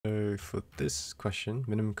for this question,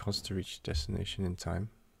 minimum cost to reach destination in time,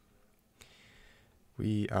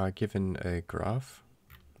 we are given a graph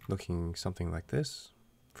looking something like this.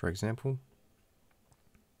 For example,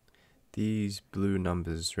 these blue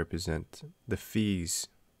numbers represent the fees.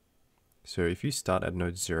 So if you start at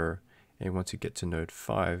node 0 and want to get to node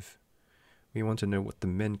 5, we want to know what the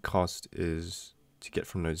min cost is to get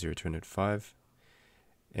from node 0 to node 5.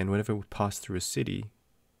 And whenever we pass through a city,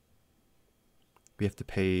 we have to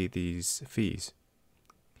pay these fees.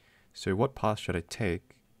 So what path should I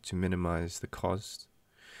take to minimize the cost?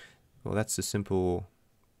 Well, that's a simple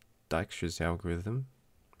Dijkstra's algorithm,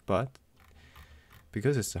 but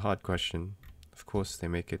because it's a hard question, of course they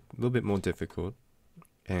make it a little bit more difficult,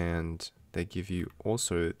 and they give you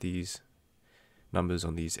also these numbers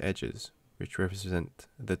on these edges, which represent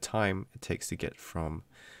the time it takes to get from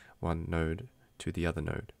one node to the other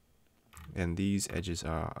node. And these edges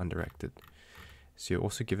are undirected. So you're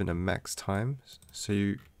also given a max time, so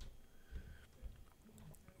you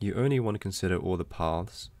only want to consider all the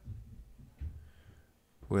paths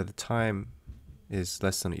where the time is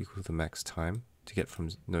less than or equal to the max time to get from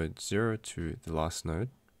node 0 to the last node.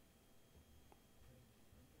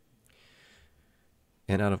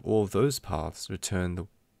 And out of all of those paths, return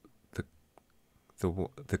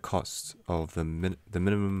the cost of the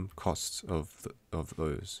minimum costs of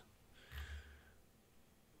those.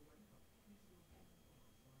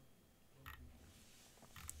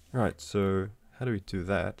 Right, so how do we do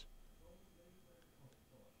that?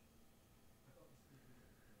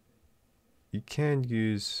 You can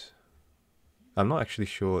use, I'm not actually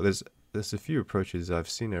sure, there's a few approaches. I've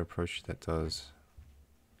seen an approach that does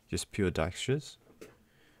just pure Dijkstra's,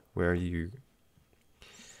 where you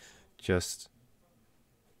just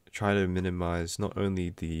try to minimize not only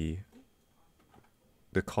the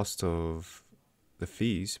cost of the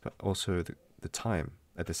fees, but also the time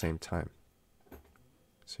at the same time.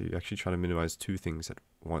 So you actually try to minimize two things at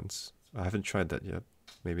once. I haven't tried that yet,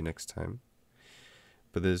 maybe next time.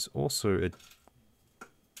 But there's also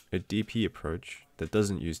a DP approach that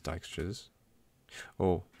doesn't use Dijkstra's.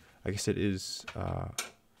 Oh, I guess it is,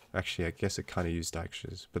 actually I guess it kind of used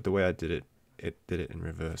Dijkstra's, but the way I did it, it did it in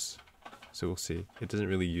reverse. So we'll see. It doesn't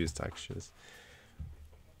really use Dijkstra's,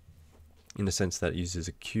 in the sense that it uses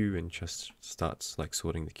a queue and just starts like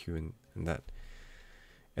sorting the queue and that.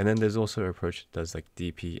 And then there's also an approach that does like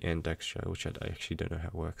DP and Dijkstra, which I actually don't know how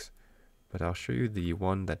it works. But I'll show you the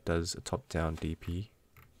one that does a top-down DP,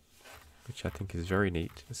 which I think is very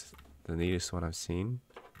neat. This is the neatest one I've seen.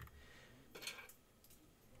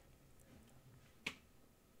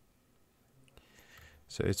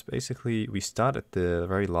 So it's basically, we start at the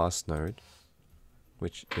very last node,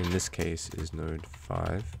 which in this case is node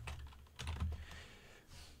 5.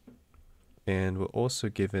 And we're also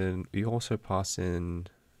given, we also pass in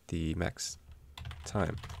the max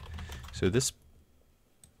time. So this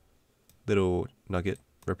little nugget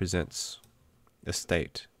represents a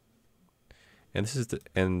state. And this is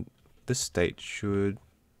this state should,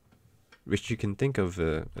 which you can think of,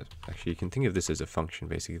 actually you can think of this as a function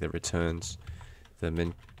basically that returns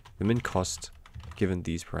the min cost given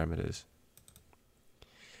these parameters.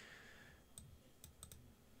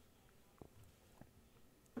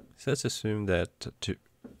 So let's assume that to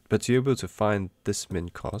be able to find this min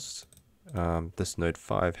cost, this node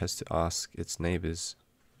 5 has to ask its neighbors.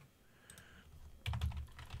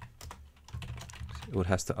 It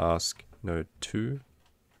has to ask node 2,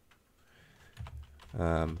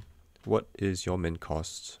 what is your min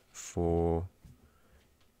cost for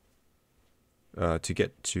to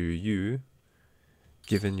get to you,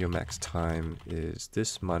 given your max time is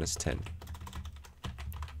this minus 10.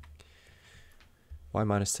 Why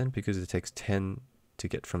minus 10? Because it takes 10 to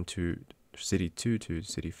get from city 2 to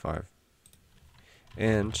city 5.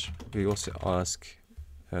 And we also ask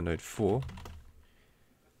node 4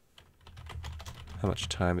 how much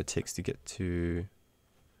time it takes to get to,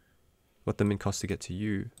 what the min cost to get to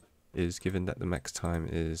you is, given that the max time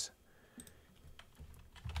is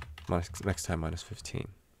max time minus 15.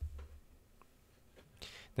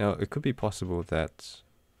 Now it could be possible that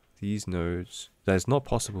these nodes, that it's not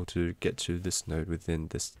possible to get to this node within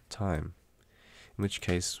this time, in which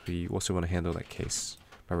case we also want to handle that case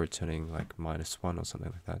by returning like -1 or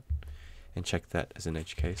something like that, and check that as an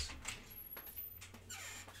edge case.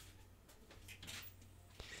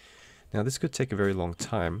 Now this could take a very long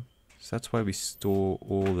time, so that's why we store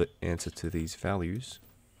all the answer to these values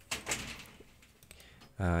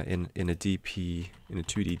in a 2D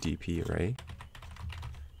DP array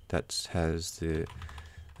that has the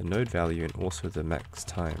node value and also the max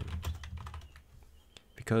time.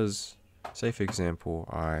 Because say for example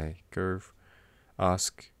I go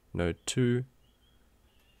ask node 2,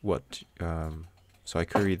 what, so I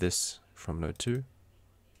query this from node 2.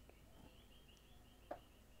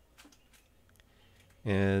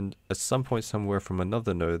 And at some point somewhere from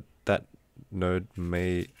another node, that node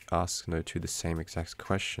may ask node 2 the same exact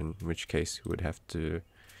question, in which case we would have to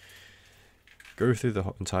go through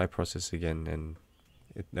the entire process again, and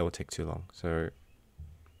that will take too long. So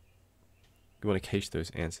you want to cache those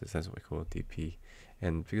answers. That's what we call DP.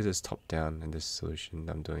 And because it's top down in this solution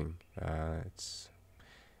I'm doing, it's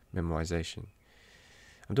memorization.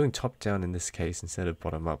 I'm doing top down in this case instead of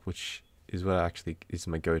bottom up, which is what actually is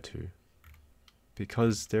my go-to,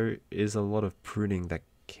 because there is a lot of pruning that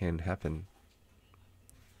can happen.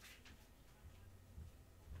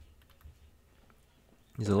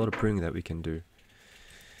 There's a lot of pruning that we can do.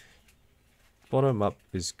 Bottom up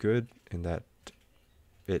is good in that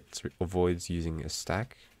it avoids using a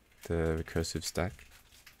stack, the recursive stack,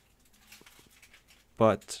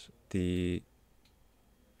 but it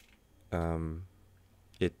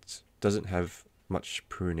doesn't have much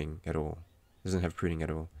pruning at all.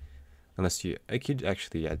 Unless I could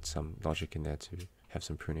actually add some logic in there to have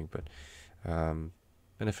some pruning, but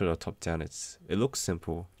benefit of top down, it looks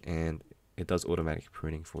simple and it does automatic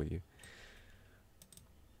pruning for you.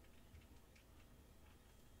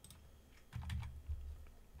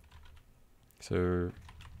 So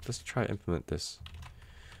let's try to implement this.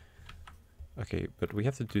 Okay, but we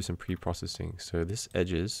have to do some pre-processing. So this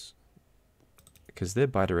edges, because they're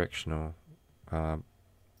bidirectional,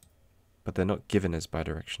 but they're not given as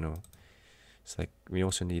bidirectional. It's like we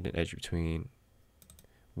also need an edge between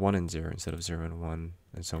 1 and 0 instead of 0 and 1,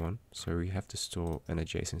 and so on. So we have to store an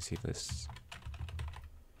adjacency list.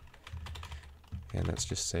 And let's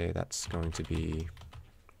just say that's going to be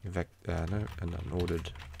an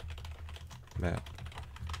unordered map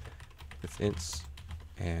with ints,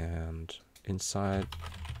 and inside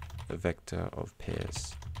a vector of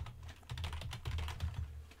pairs.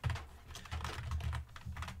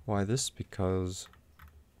 Why this? Because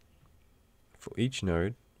for each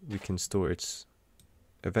node we can store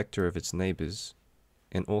a vector of its neighbors,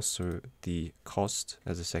 and also the cost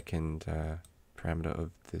as a second parameter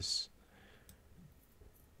of this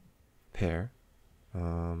pair,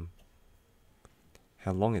 how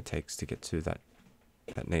long it takes to get to that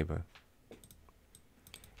neighbor,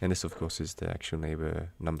 and this of course is the actual neighbor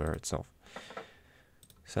number itself.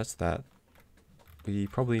 So that's that. We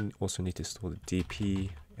probably also need to store the DP,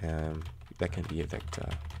 that can be a vector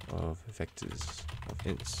of vectors of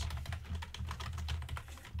ints.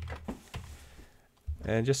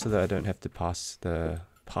 And just so that I don't have to pass the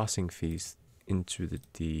passing fees into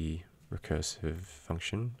the recursive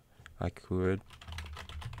function, I could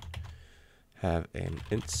have an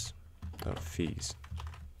int of fees.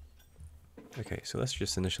 Okay, so let's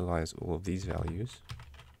just initialize all of these values.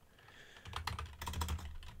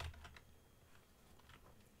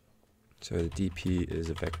 So the DP is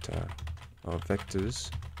a vector of vectors.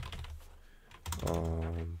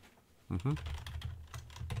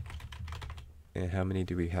 And how many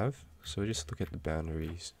do we have? So just look at the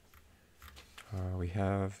boundaries. We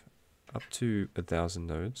have up to 1,000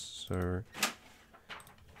 nodes. So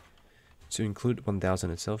to include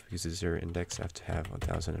 1,000 itself, because it's 0 index, I have to have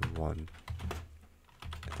 1,001.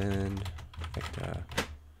 And then vector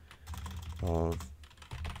of,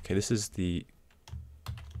 okay, this is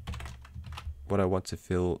what I want to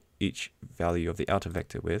fill each value of the outer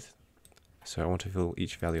vector with. So I want to fill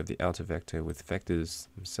each value of the outer vector with vectors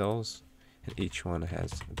themselves, and each one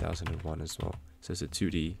has 1,001 as well. So it's a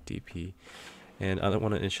 2D DP, and I don't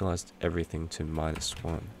want to initialize everything to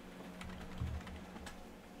 -1.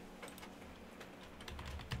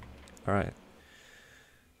 Alright.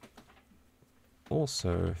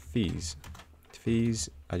 Also, fees. Fees,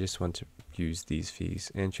 I just want to use these fees,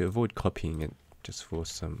 and to avoid copying it, just for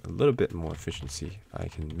a little bit more efficiency, I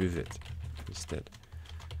can move it instead.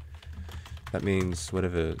 That means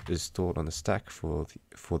whatever is stored on the stack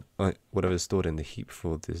whatever is stored in the heap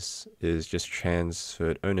for this is just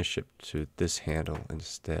transferred ownership to this handle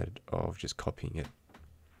instead of just copying it.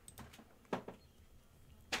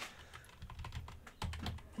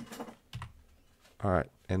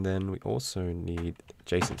 Alright, and then we also need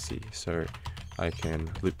adjacency, so I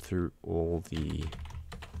can loop through all the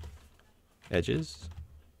edges,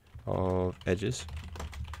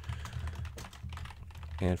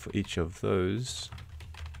 and for each of those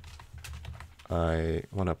I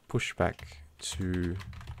want to push back to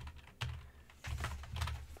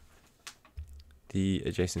the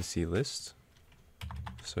adjacency list.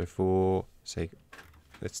 So for sake,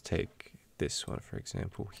 let's take this one for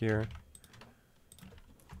example here.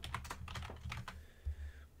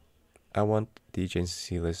 I want the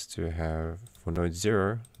adjacency list to have for node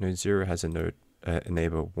 0. Node 0 has a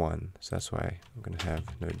neighbor 1, so that's why I'm going to have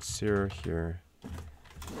node 0 here.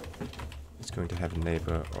 It's going to have a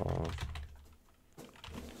neighbor of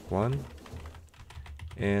 1,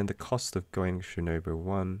 and the cost of going through neighbor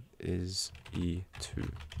 1 is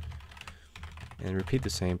E2. And repeat the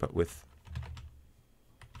same, but with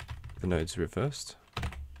the nodes reversed.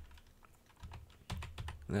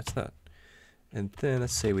 And that's that. And then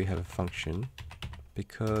let's say we have a function,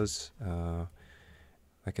 because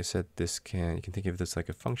like I said, you can think of this like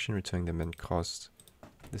a function returning the min cost.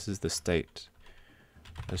 This is the state.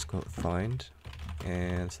 Let's call it find,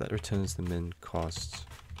 and so that returns the min cost.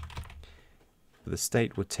 The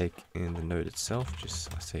state would take in the node itself,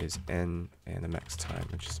 just I say is n, and the max time,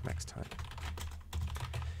 which is max time.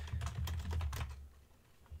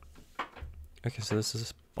 Okay, so this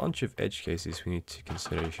is a bunch of edge cases we need to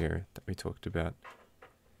consider here that we talked about.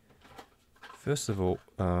 First of all,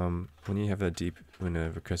 when you have a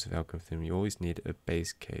recursive algorithm, you always need a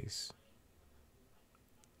base case.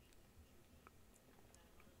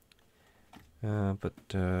 And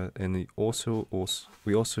we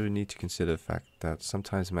also need to consider the fact that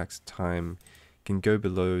sometimes max time can go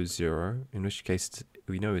below 0, in which case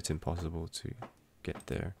we know it's impossible to get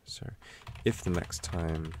there. So if the max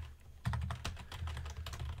time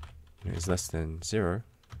is less than 0,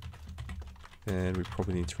 then we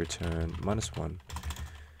probably need to return -1,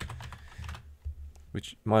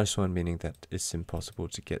 which -1 meaning that it's impossible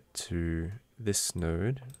to get to this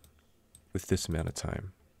node with this amount of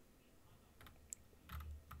time.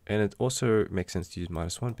 And it also makes sense to use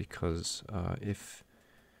 -1 because if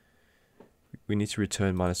we need to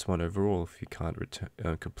return -1 overall if you can't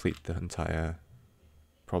complete the entire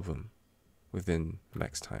problem within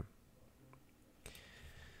max time.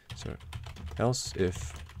 So else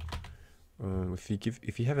if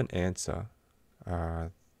you have an answer,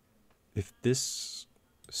 if this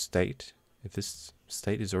state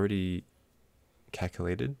is already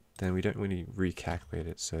calculated, then we don't really recalculate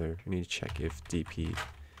it. So we need to check if dp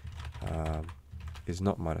is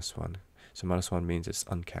not -1. So -1 means it's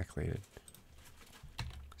uncalculated.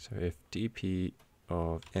 So if dp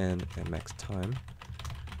of n and max time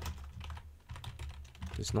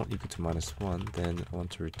is not equal to -1, then I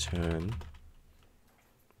want to return.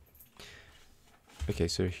 Okay,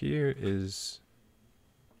 so here is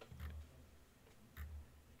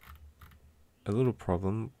a little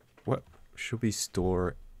problem. What should we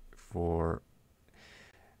store for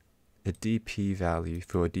a dp value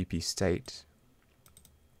for a dp state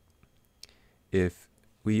if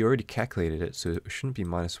we already calculated it, so it shouldn't be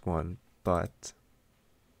 -1, but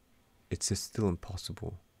it's just still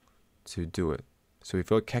impossible to do it. So we've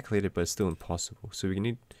got calculated, but it's still impossible. So we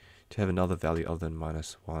need to have another value other than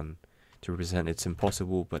 -1 to represent it's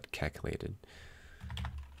impossible but calculated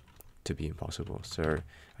to be impossible. So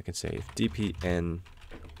I can say if dpn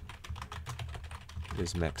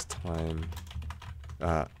is max time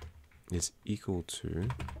is equal to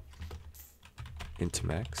int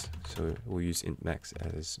max, so we'll use int max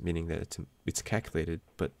as meaning that it's calculated,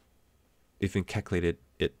 but even calculated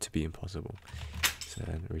it to be impossible. So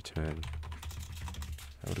then return,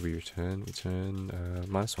 what do we return? Return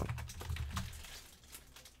 -1.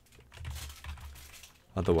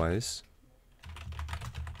 Otherwise,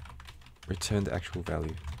 return the actual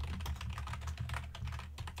value.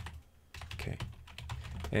 Okay,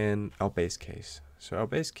 and our base case. So our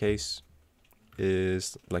base case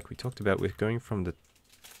is, like we talked about, we're going from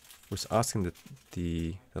we're asking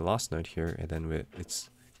the last node here, and then it's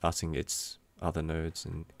asking its other nodes,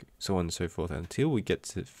 and so on and so forth, until we get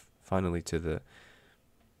to finally to the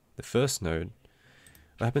first node.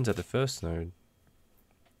 What happens at the first node?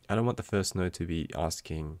 I don't want the first node to be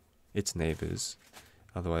asking its neighbors.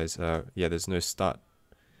 Otherwise, yeah, there's no start.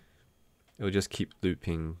 It'll just keep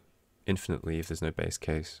looping infinitely if there's no base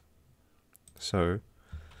case. So,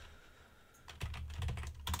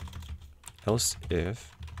 else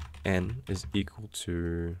if n is equal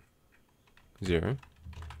to 0,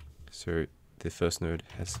 so the first node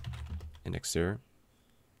has index 0,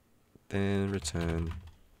 then return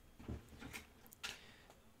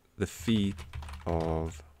the feed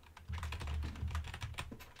of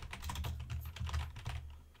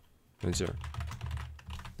node 0.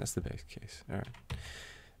 That's the base case. Alright.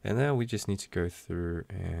 And now we just need to go through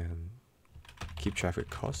and keep track of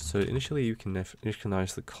costs. So initially you can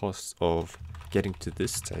initialize the cost of getting to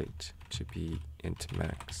this state to be int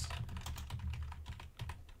max.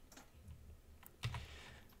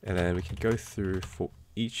 And then we can go through for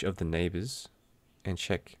each of the neighbors and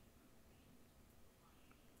check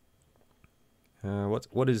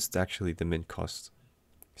what is actually the min cost.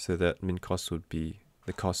 So that min cost would be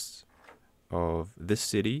the cost of this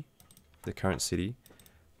city, the current city,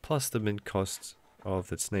 plus the min cost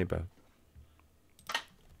of its neighbor.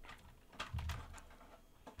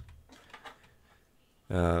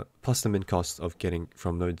 Plus the min cost of getting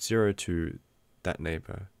from node 0 to that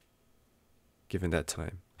neighbor, given that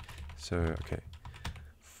time. So, okay,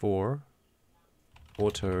 for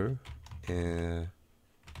auto, so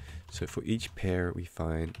for each pair we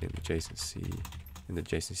find in the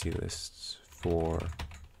adjacency lists for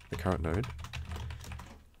the current node,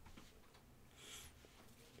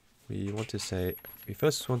 we want to say, we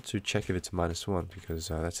first want to check if it's -1 because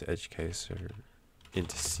that's the edge case. So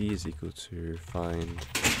int c is equal to find,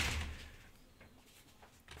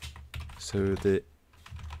 so to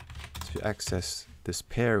access this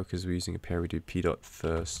pair, because we're using a pair, we do p dot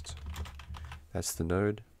first. That's the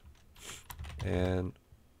node, and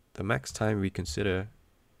the max time we consider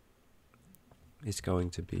is going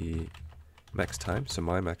to be max time, so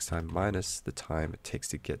my max time minus the time it takes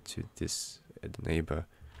to get to this neighbor,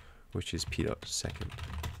 which is p dot second.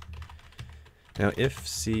 Now if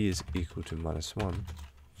c is equal to -1,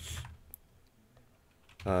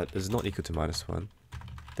 is not equal to -1,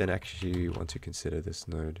 then actually you want to consider this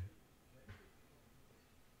node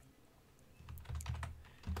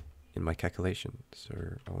in my calculation.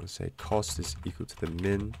 So I want to say cost is equal to the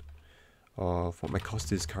min of what my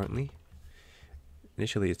cost is currently.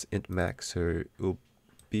 Initially it's int max, so it will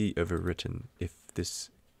be overwritten if this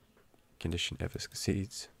condition ever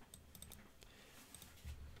succeeds.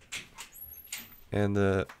 And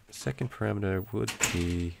the second parameter would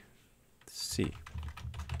be c.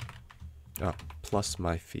 Plus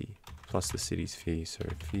my fee, plus the city's fee. So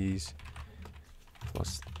fees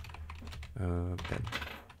plus n.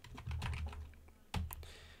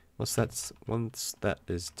 Once that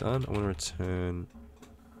is done, I want to return.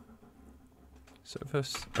 So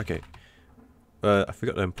first, okay, I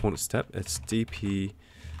forgot an important step. It's dp.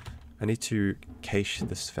 I need to cache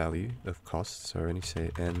this value of cost. So I need to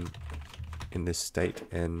say n in this state,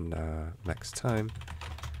 and max time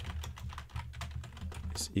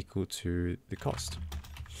is equal to the cost,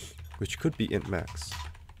 which could be int max.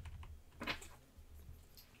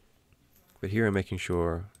 But here I'm making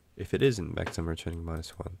sure if it is int max, I'm returning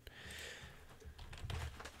 -1.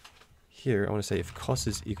 Here I want to say if cost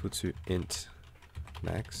is equal to int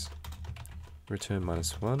max, return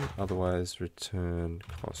 -1, otherwise return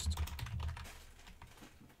cost.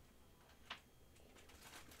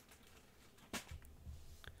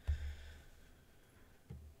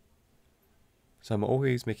 So I'm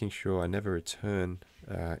always making sure I never return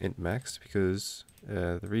int max, because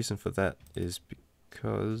the reason for that is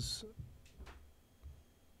because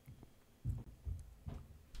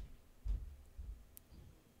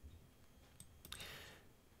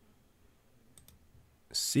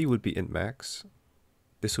C would be int max,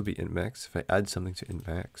 this will be int max. If I add something to int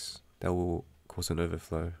max, that will cause an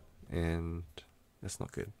overflow, and that's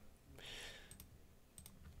not good.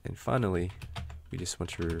 And finally, we just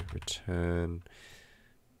want to return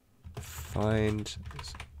find.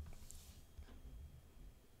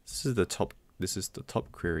 This is the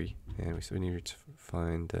top query, and we need to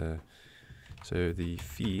find so the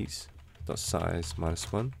fees dot size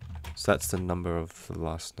 -1. So that's the number of the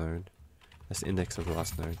last node. That's the index of the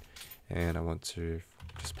last node, and I want to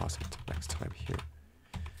just pass it to max time here.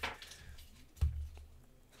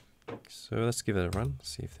 So let's give it a run,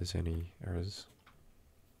 see if there's any errors.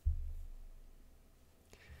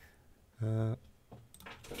 It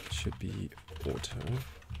should be auto.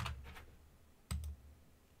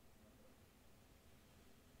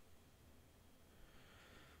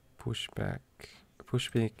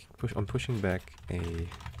 I'm pushing back a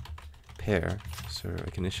pair, so I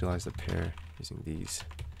can initialize the pair using these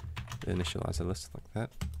initializer lists like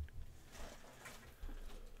that.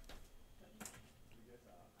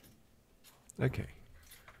 Okay,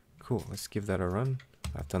 cool. Let's give that a run.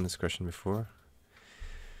 I've done this question before.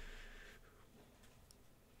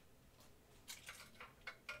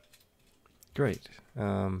 Great.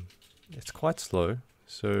 It's quite slow,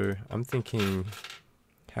 so I'm thinking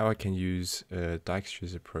how I can use a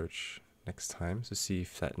Dijkstra's approach next time to see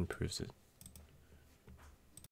if that improves it.